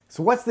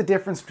So what's the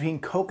difference between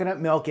coconut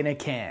milk in a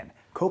can,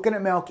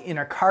 coconut milk in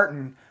a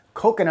carton,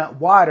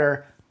 coconut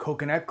water,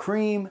 coconut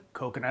cream,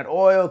 coconut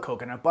oil,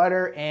 coconut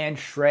butter, and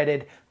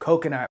shredded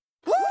coconut?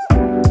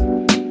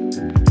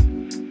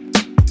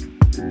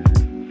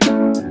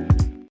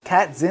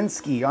 Kat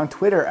Zinski on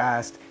Twitter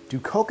asked, do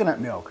coconut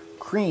milk,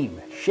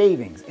 cream,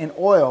 shavings, and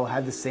oil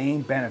have the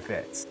same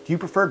benefits? Do you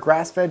prefer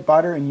grass-fed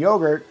butter and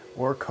yogurt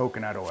or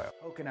coconut oil?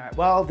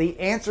 Well, the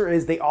answer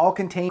is they all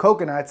contain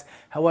coconuts.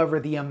 However,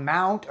 the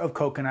amount of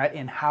coconut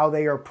and how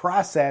they are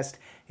processed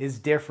is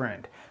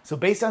different. So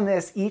based on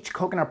this, each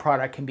coconut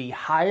product can be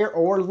higher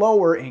or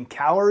lower in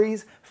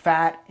calories,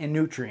 fat, and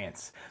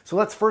nutrients. So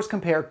let's first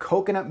compare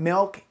coconut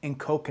milk and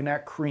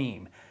coconut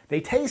cream. They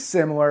taste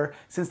similar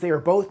since they are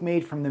both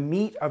made from the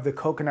meat of the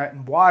coconut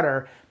and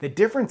water. The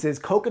difference is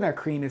coconut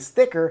cream is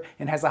thicker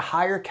and has a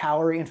higher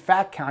calorie and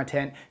fat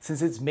content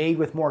since it's made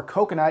with more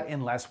coconut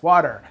and less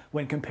water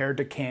when compared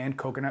to canned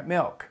coconut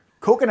milk.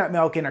 Coconut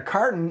milk in a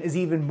carton is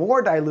even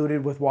more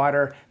diluted with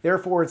water,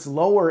 therefore it's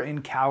lower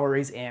in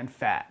calories and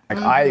fat.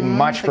 I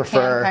much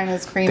prefer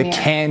the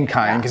canned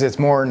kind because it's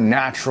more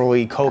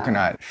naturally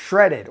coconut.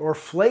 Shredded or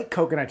flake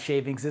coconut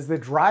shavings is the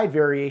dried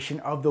variation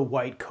of the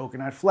white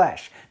coconut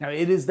flesh. Now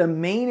it is the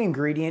main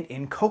ingredient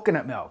in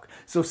coconut milk,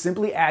 so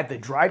simply add the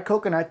dried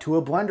coconut to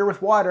a blender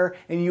with water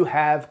and you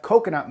have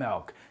coconut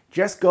milk.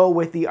 Just go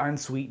with the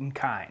unsweetened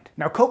kind.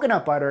 Now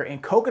coconut butter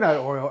and coconut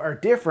oil are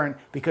different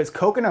because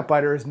coconut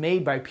butter is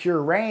made by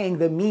pureeing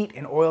the meat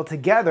and oil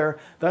together,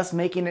 thus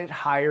making it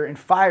higher in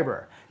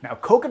fiber. Now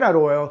coconut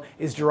oil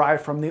is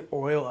derived from the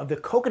oil of the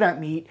coconut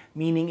meat,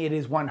 meaning it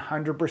is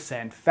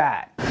 100%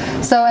 fat.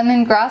 So, and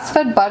then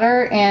grass-fed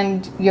butter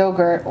and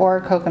yogurt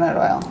or coconut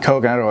oil?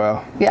 Coconut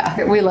oil.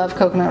 Yeah, we love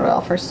coconut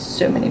oil for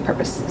so many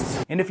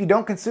purposes. And if you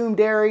don't consume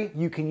dairy,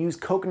 you can use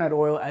coconut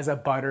oil as a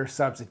butter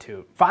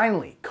substitute.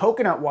 Finally,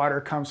 coconut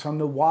water comes from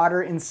the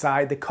water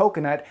inside the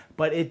coconut,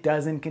 but it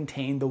doesn't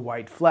contain the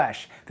white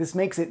flesh. This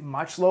makes it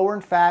much lower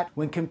in fat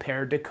when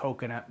compared to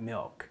coconut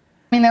milk.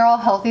 I mean, they're all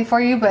healthy for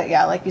you, but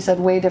yeah, like you said,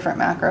 way different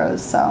macros,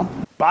 so.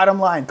 Bottom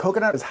line,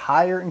 coconut is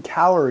higher in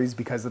calories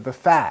because of the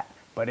fat,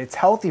 but it's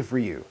healthy for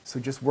you, so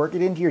just work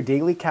it into your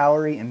daily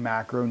calorie and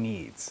macro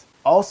needs.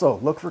 Also,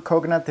 look for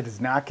coconut that does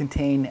not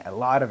contain a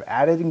lot of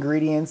added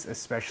ingredients,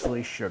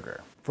 especially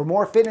sugar. For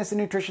more fitness and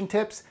nutrition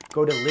tips,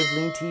 go to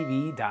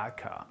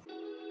liveleantv.com.